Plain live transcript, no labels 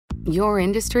Your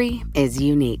industry is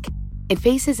unique. It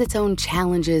faces its own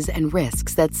challenges and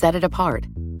risks that set it apart.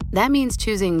 That means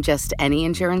choosing just any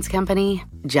insurance company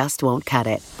just won't cut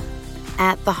it.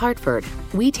 At The Hartford,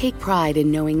 we take pride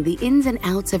in knowing the ins and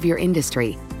outs of your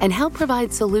industry and help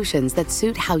provide solutions that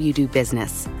suit how you do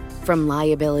business. From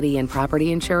liability and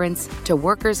property insurance to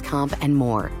workers' comp and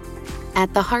more.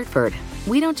 At The Hartford,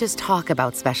 we don't just talk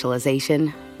about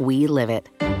specialization, we live it.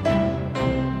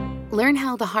 Learn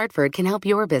how The Hartford can help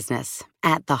your business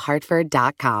at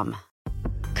thehartford.com.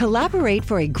 Collaborate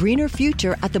for a greener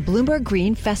future at the Bloomberg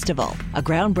Green Festival, a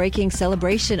groundbreaking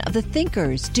celebration of the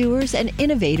thinkers, doers, and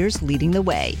innovators leading the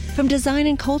way. From design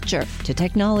and culture to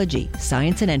technology,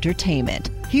 science, and entertainment.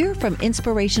 Hear from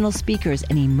inspirational speakers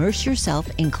and immerse yourself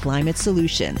in climate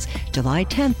solutions. July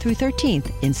 10th through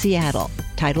 13th in Seattle.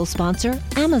 Title sponsor,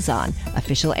 Amazon.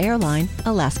 Official airline,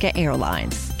 Alaska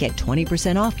Airlines. Get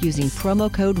 20% off using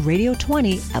promo code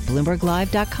radio20 at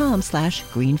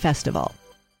bloomberglive.com/Green Festival.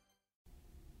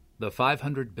 The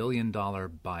 $500 billion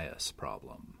bias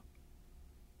problem.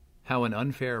 How an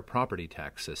unfair property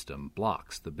tax system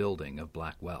blocks the building of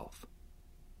black wealth.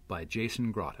 By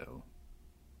Jason Grotto.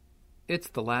 It's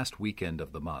the last weekend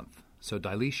of the month, so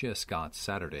Dilecia Scott's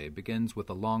Saturday begins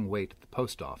with a long wait at the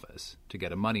post office to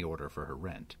get a money order for her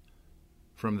rent.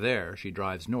 From there, she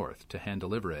drives north to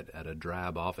hand-deliver it at a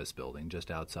drab office building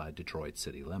just outside Detroit's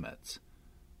city limits.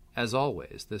 As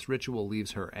always, this ritual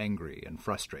leaves her angry and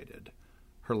frustrated.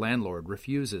 Her landlord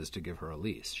refuses to give her a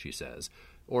lease, she says,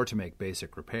 or to make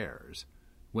basic repairs.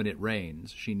 When it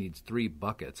rains, she needs 3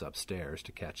 buckets upstairs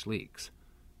to catch leaks.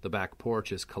 The back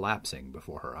porch is collapsing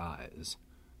before her eyes.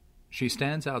 She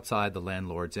stands outside the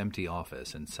landlord's empty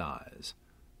office and sighs,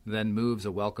 then moves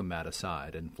a welcome mat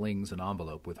aside and flings an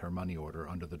envelope with her money order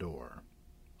under the door.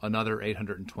 Another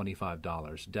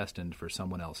 $825 destined for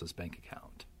someone else's bank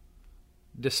account.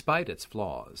 Despite its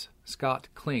flaws, Scott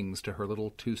clings to her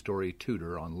little 2-story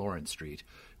Tudor on Lawrence Street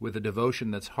with a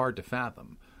devotion that's hard to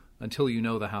fathom until you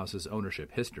know the house's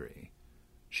ownership history.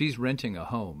 She's renting a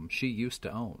home she used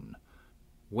to own.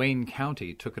 Wayne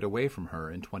County took it away from her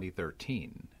in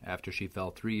 2013 after she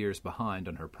fell 3 years behind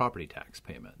on her property tax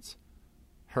payments.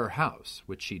 Her house,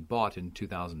 which she'd bought in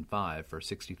 2005 for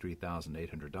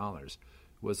 $63,800,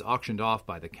 was auctioned off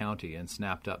by the county and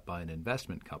snapped up by an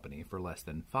investment company for less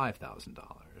than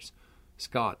 $5,000.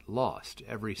 Scott lost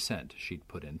every cent she'd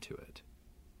put into it.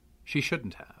 She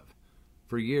shouldn't have.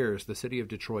 For years, the city of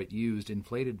Detroit used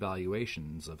inflated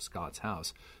valuations of Scott's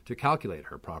house to calculate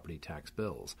her property tax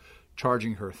bills,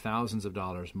 charging her thousands of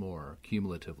dollars more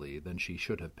cumulatively than she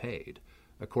should have paid,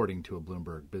 according to a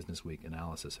Bloomberg Businessweek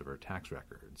analysis of her tax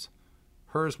records.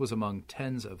 Hers was among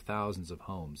tens of thousands of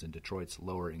homes in Detroit's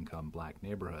lower-income black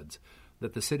neighborhoods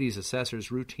that the city's assessors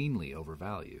routinely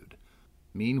overvalued.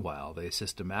 Meanwhile, they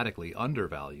systematically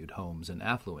undervalued homes in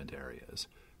affluent areas,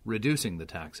 reducing the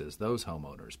taxes those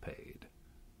homeowners paid.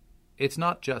 It's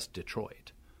not just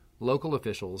Detroit. Local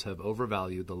officials have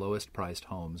overvalued the lowest-priced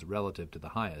homes relative to the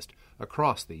highest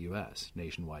across the U.S.,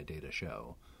 nationwide data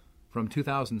show. From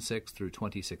 2006 through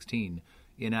 2016,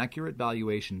 inaccurate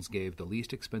valuations gave the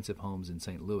least expensive homes in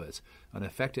St. Louis an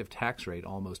effective tax rate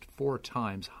almost 4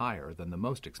 times higher than the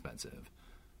most expensive.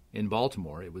 In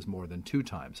Baltimore, it was more than 2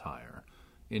 times higher.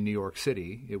 In New York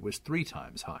City, it was 3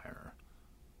 times higher.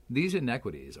 These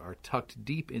inequities are tucked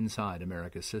deep inside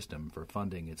America's system for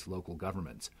funding its local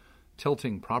governments,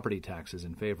 tilting property taxes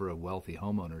in favor of wealthy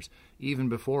homeowners even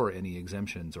before any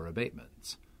exemptions or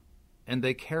abatements. And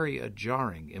they carry a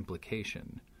jarring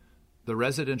implication. The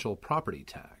residential property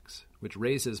tax, which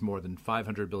raises more than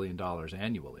 $500 billion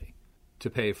annually to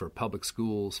pay for public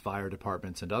schools, fire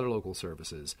departments, and other local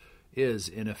services, is,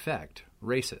 in effect,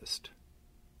 racist.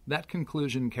 That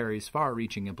conclusion carries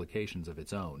far-reaching implications of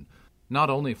its own, not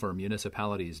only for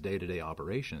municipalities' day-to-day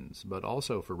operations, but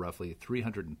also for roughly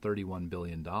 $331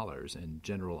 billion in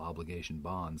general obligation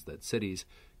bonds that cities,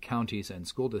 counties, and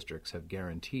school districts have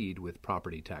guaranteed with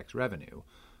property tax revenue,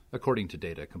 according to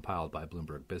data compiled by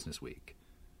Bloomberg Businessweek.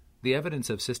 The evidence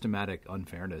of systematic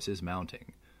unfairness is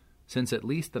mounting. Since at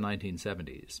least the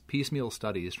 1970s, piecemeal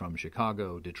studies from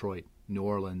Chicago, Detroit, New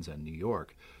Orleans, and New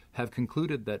York have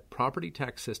concluded that property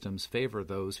tax systems favor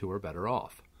those who are better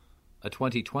off. A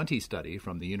 2020 study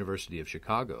from the University of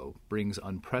Chicago brings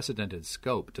unprecedented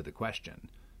scope to the question,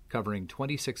 covering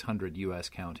 2,600 U.S.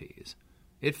 counties.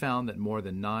 It found that more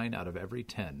than 9 out of every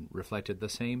 10 reflected the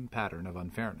same pattern of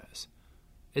unfairness.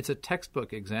 It's a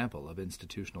textbook example of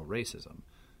institutional racism,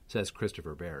 says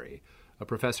Christopher Berry, a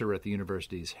professor at the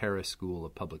university's Harris School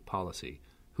of Public Policy,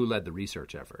 who led the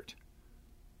research effort.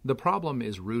 The problem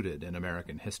is rooted in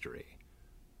American history.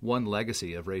 One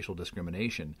legacy of racial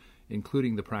discrimination,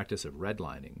 including the practice of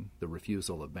redlining, the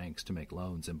refusal of banks to make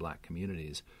loans in black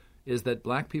communities, is that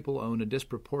black people own a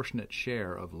disproportionate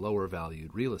share of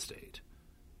lower-valued real estate.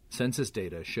 Census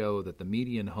data show that the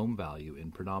median home value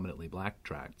in predominantly black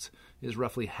tracts is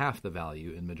roughly half the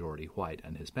value in majority white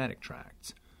and Hispanic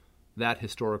tracts. That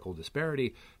historical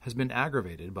disparity has been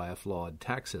aggravated by a flawed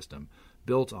tax system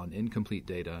built on incomplete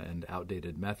data and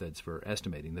outdated methods for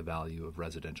estimating the value of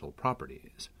residential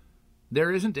properties.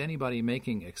 There isn't anybody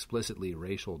making explicitly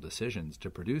racial decisions to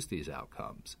produce these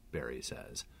outcomes, Berry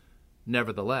says.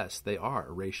 Nevertheless, they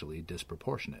are racially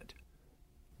disproportionate.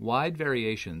 Wide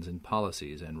variations in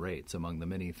policies and rates among the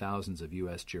many thousands of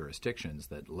U.S. jurisdictions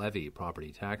that levy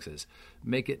property taxes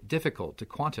make it difficult to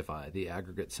quantify the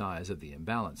aggregate size of the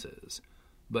imbalances.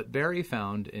 But Berry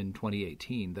found in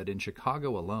 2018 that in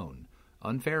Chicago alone,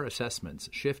 unfair assessments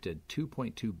shifted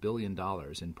 $2.2 billion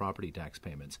in property tax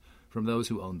payments from those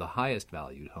who owned the highest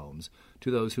valued homes to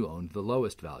those who owned the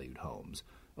lowest valued homes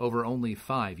over only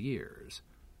 5 years.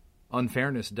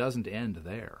 Unfairness doesn't end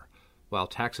there. While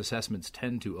tax assessments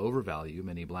tend to overvalue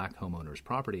many black homeowners'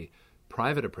 property,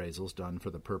 private appraisals done for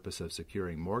the purpose of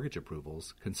securing mortgage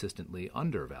approvals consistently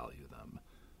undervalue them.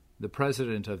 The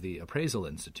president of the Appraisal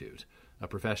Institute, a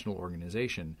professional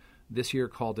organization, this year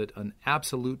called it an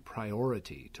absolute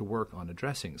priority to work on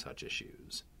addressing such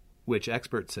issues, which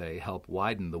experts say help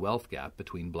widen the wealth gap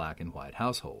between black and white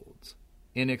households.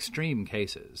 In extreme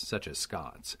cases, such as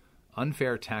Scott's,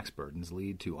 unfair tax burdens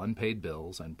lead to unpaid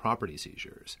bills and property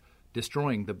seizures,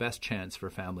 destroying the best chance for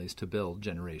families to build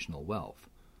generational wealth.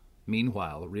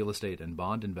 Meanwhile, real estate and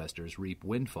bond investors reap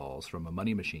windfalls from a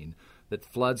money machine that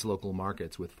floods local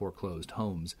markets with foreclosed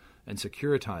homes and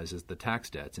securitizes the tax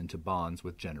debts into bonds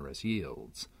with generous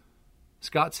yields.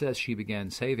 Scott says she began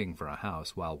saving for a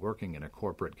house while working in a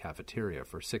corporate cafeteria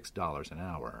for $6 an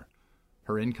hour.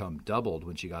 Her income doubled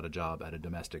when she got a job at a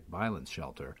domestic violence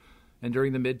shelter, and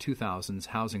during the mid-2000s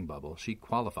housing bubble, she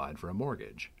qualified for a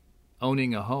mortgage.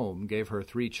 Owning a home gave her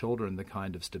 3 children the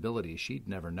kind of stability she'd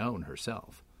never known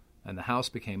herself, and the house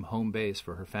became home base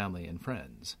for her family and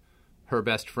friends. Her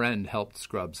best friend helped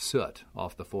scrub soot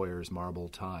off the foyer's marble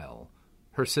tile.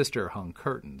 Her sister hung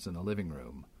curtains in the living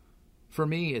room. For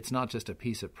me, it's not just a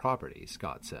piece of property,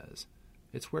 Scott says.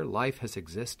 It's where life has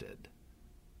existed.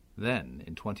 Then,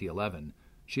 in 2011,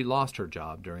 she lost her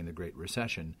job during the Great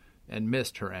Recession and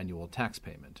missed her annual tax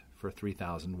payment for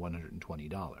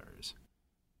 $3,120.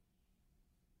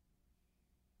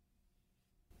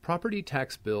 Property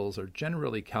tax bills are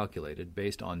generally calculated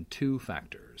based on 2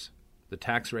 factors, the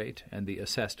tax rate and the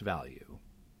assessed value.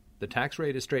 The tax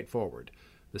rate is straightforward.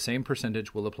 The same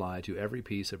percentage will apply to every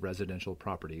piece of residential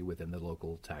property within the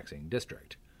local taxing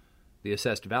district. The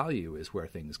assessed value is where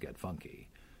things get funky.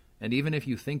 And even if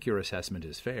you think your assessment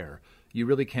is fair, you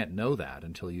really can't know that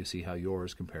until you see how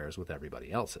yours compares with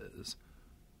everybody else's.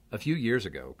 A few years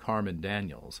ago, Carmen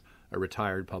Daniels, a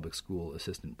retired public school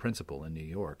assistant principal in New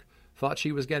York, thought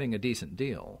she was getting a decent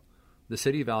deal. The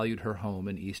city valued her home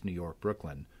in East New York,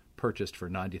 Brooklyn, purchased for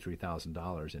 $93,000 in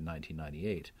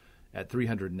 1998, at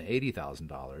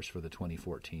 $380,000 for the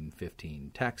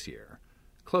 2014-15 tax year.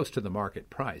 Close to the market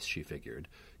price, she figured,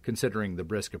 considering the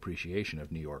brisk appreciation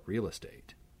of New York real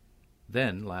estate.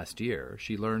 Then, last year,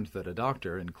 she learned that a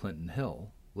doctor in Clinton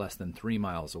Hill, less than 3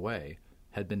 miles away,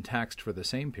 had been taxed for the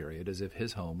same period as if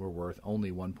his home were worth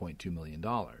only $1.2 million,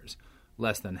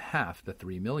 less than half the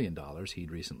 $3 million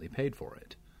he'd recently paid for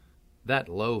it. That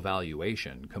low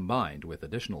valuation combined with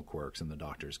additional quirks in the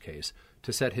doctor's case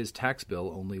to set his tax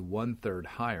bill only 1/3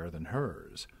 higher than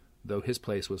hers, though his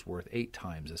place was worth 8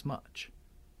 times as much.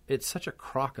 It's such a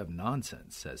crock of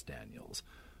nonsense, says Daniels,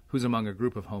 who's among a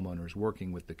group of homeowners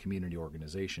working with the community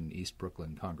organization East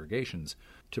Brooklyn Congregations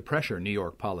to pressure New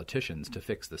York politicians to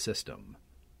fix the system.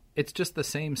 It's just the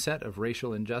same set of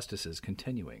racial injustices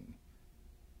continuing.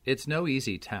 It's no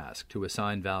easy task to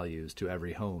assign values to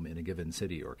every home in a given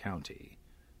city or county.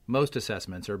 Most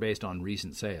assessments are based on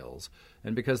recent sales,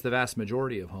 and because the vast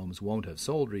majority of homes won't have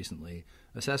sold recently,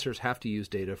 assessors have to use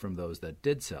data from those that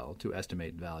did sell to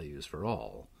estimate values for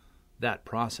all. That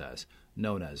process,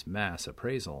 known as mass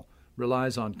appraisal,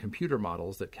 relies on computer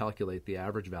models that calculate the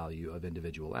average value of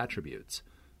individual attributes,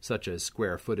 such as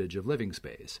square footage of living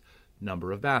space,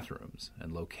 number of bathrooms,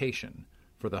 and location,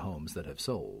 for the homes that have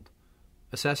sold.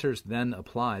 Assessors then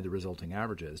apply the resulting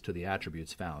averages to the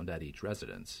attributes found at each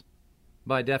residence.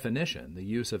 By definition, the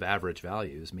use of average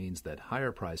values means that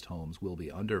higher-priced homes will be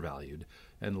undervalued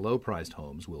and low-priced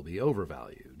homes will be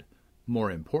overvalued. More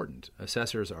important,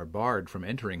 assessors are barred from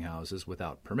entering houses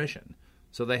without permission,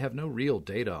 so they have no real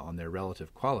data on their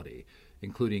relative quality,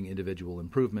 including individual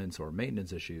improvements or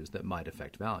maintenance issues that might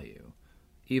affect value.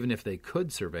 Even if they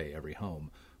could survey every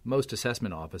home, most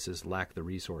assessment offices lack the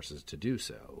resources to do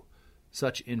so.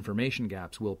 Such information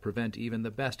gaps will prevent even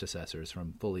the best assessors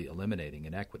from fully eliminating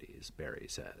inequities, Berry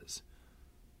says.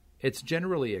 It's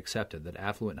generally accepted that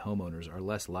affluent homeowners are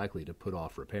less likely to put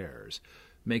off repairs,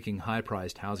 making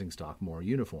high-priced housing stock more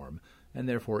uniform and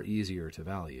therefore easier to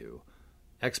value.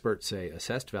 Experts say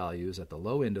assessed values at the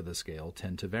low end of the scale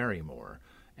tend to vary more,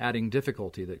 adding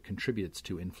difficulty that contributes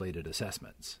to inflated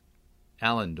assessments.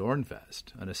 Alan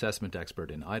Dornfest, an assessment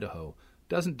expert in Idaho,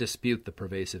 doesn't dispute the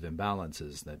pervasive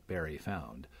imbalances that Berry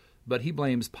found, but he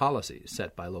blames policies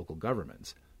set by local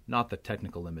governments, not the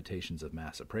technical limitations of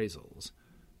mass appraisals.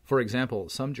 For example,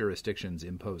 some jurisdictions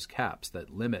impose caps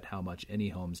that limit how much any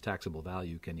home's taxable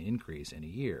value can increase in a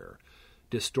year,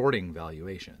 distorting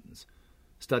valuations.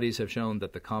 Studies have shown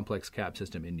that the complex cap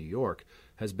system in New York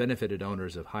has benefited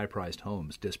owners of high-priced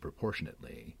homes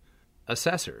disproportionately.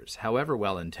 Assessors, however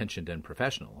well-intentioned and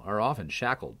professional, are often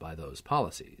shackled by those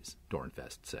policies,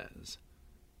 Dornfest says.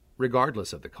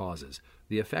 Regardless of the causes,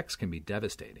 the effects can be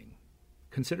devastating.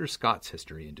 Consider Scott's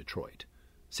history in Detroit.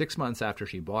 6 months after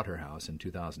she bought her house in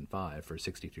 2005 for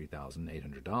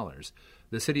 $63,800,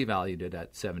 the city valued it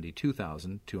at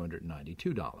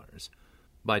 $72,292.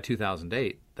 By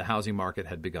 2008, the housing market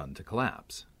had begun to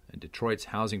collapse, and Detroit's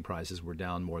housing prices were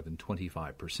down more than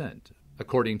 25%,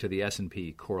 according to the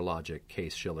S&P CoreLogic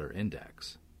Case-Shiller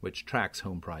Index, which tracks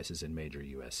home prices in major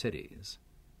U.S. cities.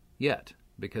 Yet,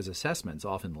 because assessments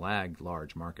often lagged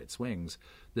large market swings,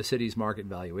 the city's market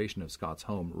valuation of Scott's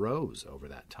home rose over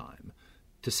that time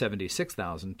to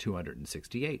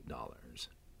 $76,268.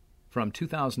 From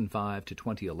 2005 to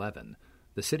 2011,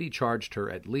 the city charged her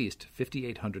at least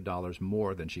 $5,800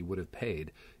 more than she would have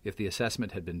paid if the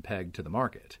assessment had been pegged to the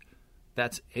market.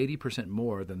 That's 80%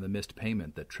 more than the missed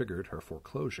payment that triggered her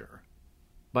foreclosure.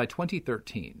 By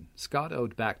 2013, Scott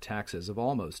owed back taxes of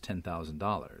almost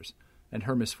 $10,000, and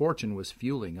her misfortune was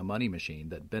fueling a money machine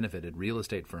that benefited real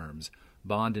estate firms,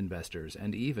 bond investors,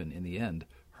 and even, in the end,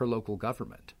 her local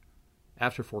government.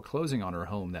 After foreclosing on her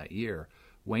home that year,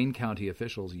 Wayne County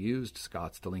officials used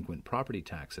Scott's delinquent property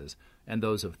taxes and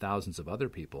those of thousands of other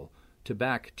people to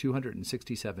back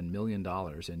 $267 million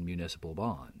in municipal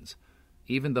bonds.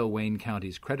 Even though Wayne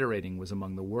County's credit rating was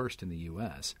among the worst in the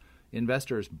U.S.,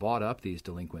 investors bought up these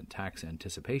delinquent tax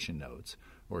anticipation notes,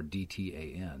 or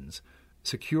DTANs,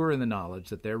 secure in the knowledge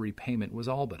that their repayment was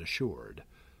all but assured.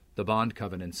 The bond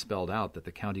covenants spelled out that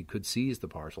the county could seize the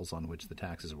parcels on which the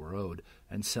taxes were owed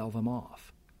and sell them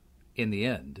off. In the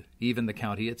end, even the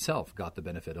county itself got the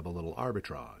benefit of a little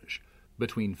arbitrage.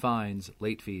 Between fines,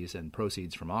 late fees, and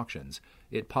proceeds from auctions,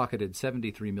 it pocketed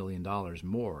 $73 million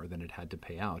more than it had to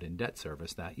pay out in debt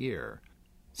service that year.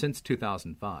 Since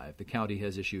 2005, the county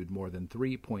has issued more than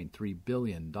 $3.3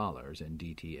 billion in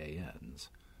DTANs.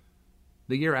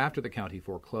 The year after the county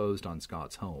foreclosed on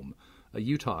Scott's home, a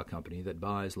Utah company that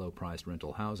buys low-priced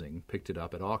rental housing picked it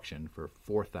up at auction for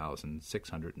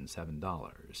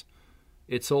 $4,607.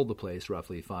 It sold the place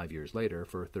roughly 5 years later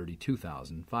for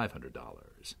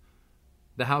 $32,500.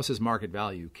 The house's market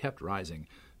value kept rising,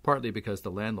 partly because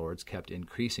the landlords kept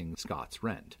increasing Scott's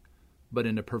rent. But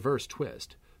in a perverse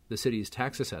twist, the city's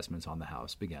tax assessments on the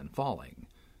house began falling.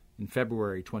 In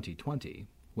February 2020,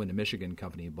 when a Michigan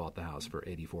company bought the house for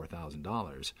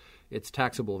 $84,000, its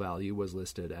taxable value was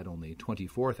listed at only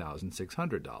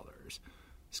 $24,600.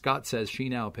 Scott says she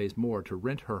now pays more to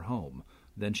rent her home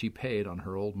than she paid on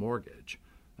her old mortgage,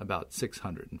 about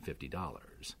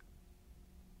 $650.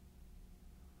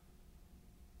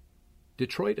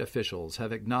 Detroit officials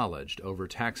have acknowledged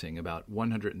overtaxing about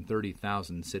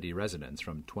 130,000 city residents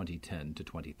from 2010 to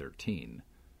 2013.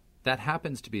 That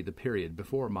happens to be the period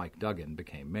before Mike Duggan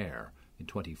became mayor, in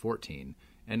 2014,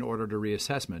 and ordered a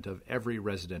reassessment of every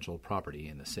residential property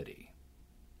in the city.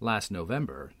 Last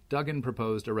November, Duggan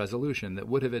proposed a resolution that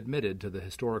would have admitted to the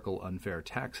historical unfair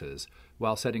taxes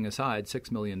while setting aside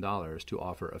 $6 million to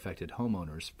offer affected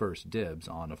homeowners first dibs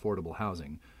on affordable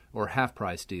housing or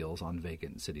half-price deals on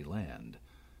vacant city land.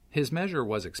 His measure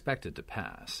was expected to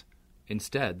pass.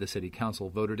 Instead, the city council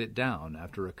voted it down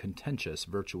after a contentious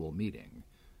virtual meeting.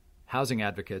 Housing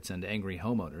advocates and angry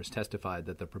homeowners testified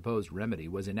that the proposed remedy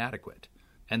was inadequate,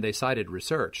 and they cited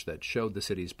research that showed the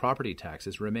city's property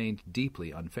taxes remained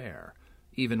deeply unfair,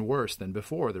 even worse than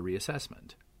before the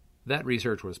reassessment. That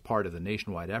research was part of the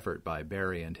nationwide effort by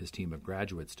Berry and his team of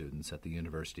graduate students at the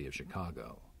University of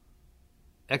Chicago.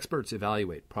 Experts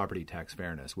evaluate property tax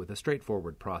fairness with a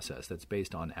straightforward process that's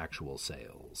based on actual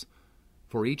sales.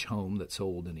 For each home that's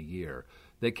sold in a year,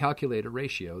 they calculate a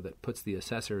ratio that puts the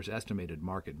assessor's estimated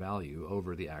market value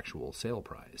over the actual sale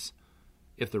price.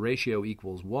 If the ratio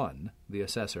equals 1, the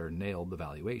assessor nailed the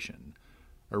valuation.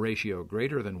 A ratio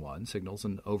greater than 1 signals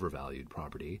an overvalued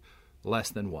property,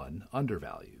 less than 1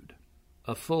 undervalued.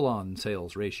 A full-on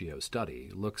sales ratio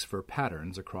study looks for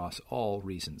patterns across all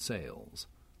recent sales.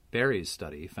 Barry's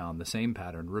study found the same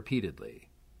pattern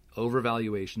repeatedly: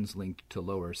 overvaluations linked to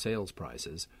lower sales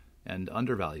prices and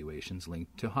undervaluations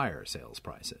linked to higher sales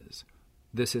prices.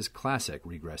 This is classic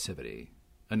regressivity,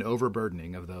 an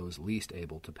overburdening of those least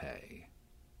able to pay.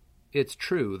 It's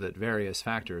true that various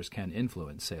factors can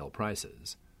influence sale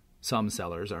prices. Some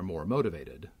sellers are more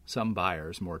motivated, some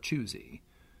buyers more choosy.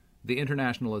 The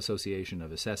International Association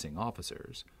of Assessing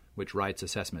Officers, which writes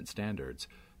assessment standards,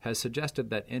 has suggested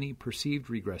that any perceived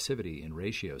regressivity in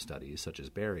ratio studies such as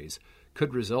Barry's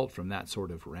could result from that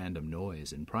sort of random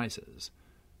noise in prices.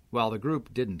 While the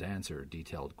group didn't answer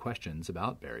detailed questions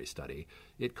about Barry's study,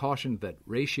 it cautioned that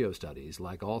ratio studies,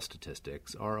 like all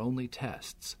statistics, are only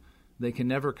tests. They can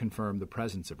never confirm the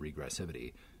presence of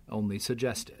regressivity, only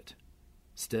suggest it.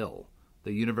 Still,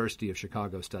 the University of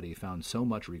Chicago study found so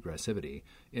much regressivity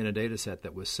in a dataset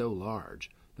that was so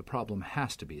large, the problem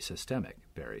has to be systemic,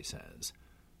 Barry says.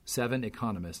 7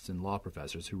 economists and law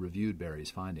professors who reviewed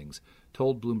Barry's findings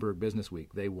told Bloomberg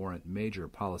Businessweek they warrant major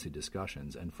policy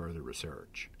discussions and further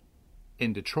research.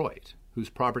 In Detroit, whose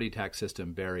property tax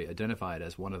system Barry identified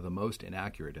as one of the most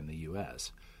inaccurate in the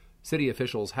U.S., city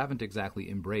officials haven't exactly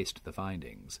embraced the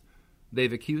findings.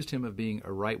 They've accused him of being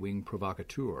a right-wing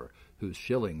provocateur who's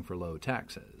shilling for low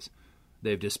taxes.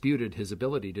 They've disputed his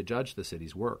ability to judge the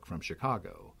city's work from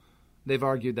Chicago. They've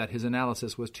argued that his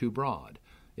analysis was too broad.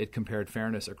 It compared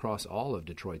fairness across all of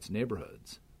Detroit's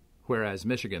neighborhoods, whereas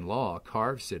Michigan law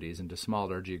carves cities into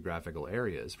smaller geographical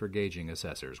areas for gauging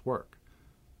assessors' work.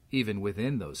 Even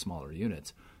within those smaller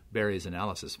units, Barry's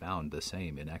analysis found the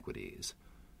same inequities.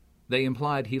 They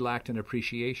implied he lacked an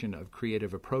appreciation of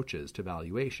creative approaches to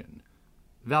valuation.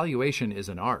 Valuation is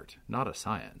an art, not a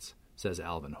science, says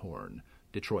Alvin Horn,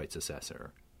 Detroit's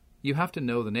assessor. You have to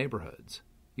know the neighborhoods.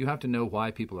 You have to know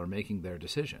why people are making their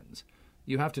decisions.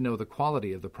 You have to know the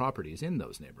quality of the properties in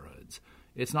those neighborhoods.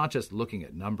 It's not just looking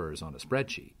at numbers on a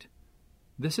spreadsheet.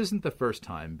 This isn't the first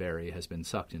time Barry has been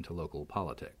sucked into local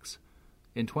politics.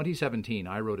 In 2017,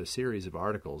 I wrote a series of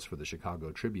articles for the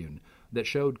Chicago Tribune that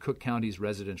showed Cook County's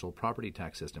residential property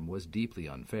tax system was deeply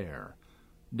unfair.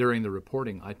 During the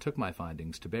reporting, I took my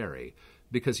findings to Barry,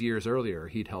 because years earlier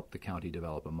he'd helped the county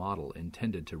develop a model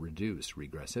intended to reduce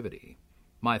regressivity.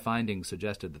 My findings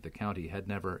suggested that the county had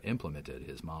never implemented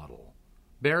his model.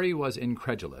 Barry was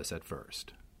incredulous at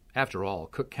first. After all,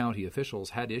 Cook County officials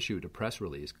had issued a press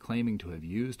release claiming to have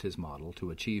used his model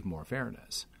to achieve more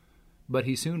fairness. But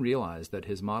he soon realized that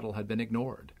his model had been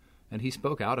ignored, and he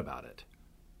spoke out about it.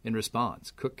 In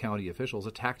response, Cook County officials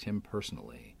attacked him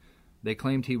personally. They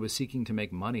claimed he was seeking to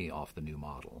make money off the new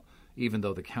model, even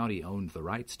though the county owned the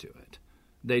rights to it.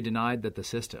 They denied that the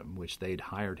system, which they'd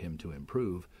hired him to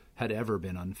improve, had ever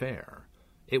been unfair.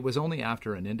 It was only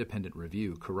after an independent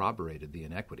review corroborated the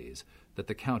inequities that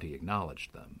the county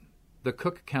acknowledged them. The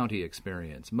Cook County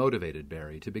experience motivated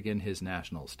Barry to begin his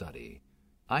national study.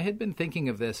 I had been thinking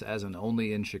of this as an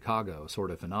only-in-Chicago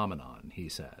sort of phenomenon, he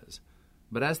says.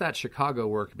 But as that Chicago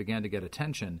work began to get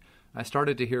attention, I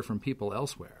started to hear from people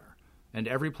elsewhere. And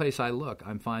every place I look,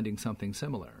 I'm finding something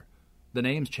similar. The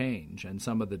names change, and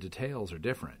some of the details are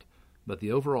different, but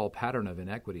the overall pattern of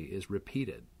inequity is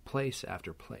repeated, place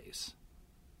after place.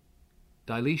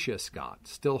 Dilecia Scott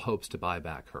still hopes to buy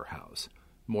back her house,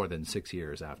 more than 6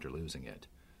 years after losing it.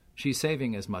 She's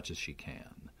saving as much as she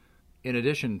can. In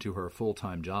addition to her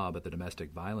full-time job at the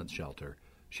domestic violence shelter,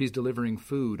 she's delivering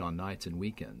food on nights and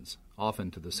weekends,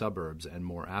 often to the suburbs and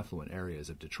more affluent areas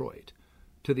of Detroit,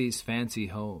 to these fancy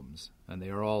homes, and they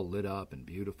are all lit up and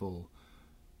beautiful.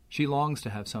 She longs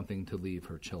to have something to leave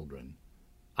her children.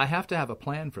 I have to have a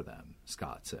plan for them,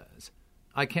 Scott says.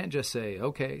 I can't just say,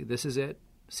 okay, this is it,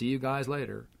 see you guys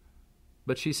later.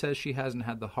 But she says she hasn't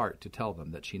had the heart to tell them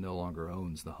that she no longer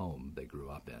owns the home they grew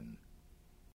up in.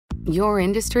 Your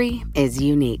industry is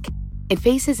unique. It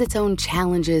faces its own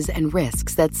challenges and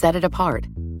risks that set it apart.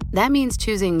 That means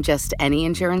choosing just any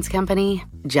insurance company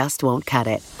just won't cut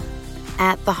it.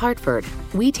 At The Hartford,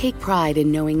 we take pride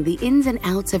in knowing the ins and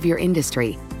outs of your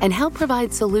industry and help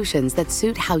provide solutions that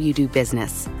suit how you do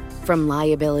business. From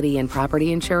liability and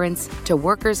property insurance to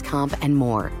workers' comp and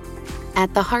more.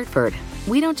 At The Hartford,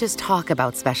 we don't just talk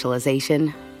about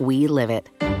specialization, we live it.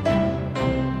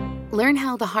 Learn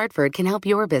how The Hartford can help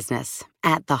your business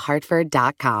at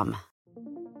thehartford.com.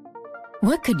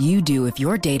 What could you do if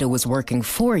your data was working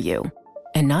for you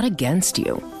and not against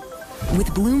you?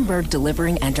 With Bloomberg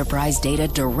delivering enterprise data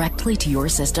directly to your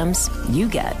systems, you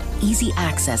get easy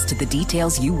access to the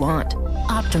details you want,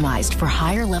 optimized for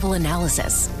higher-level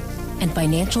analysis, and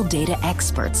financial data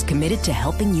experts committed to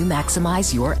helping you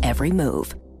maximize your every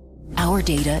move. Our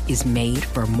data is made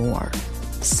for more,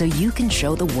 so you can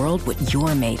show the world what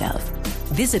you're made of.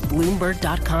 Visit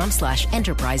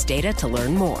Bloomberg.com/enterprise data to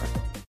learn more.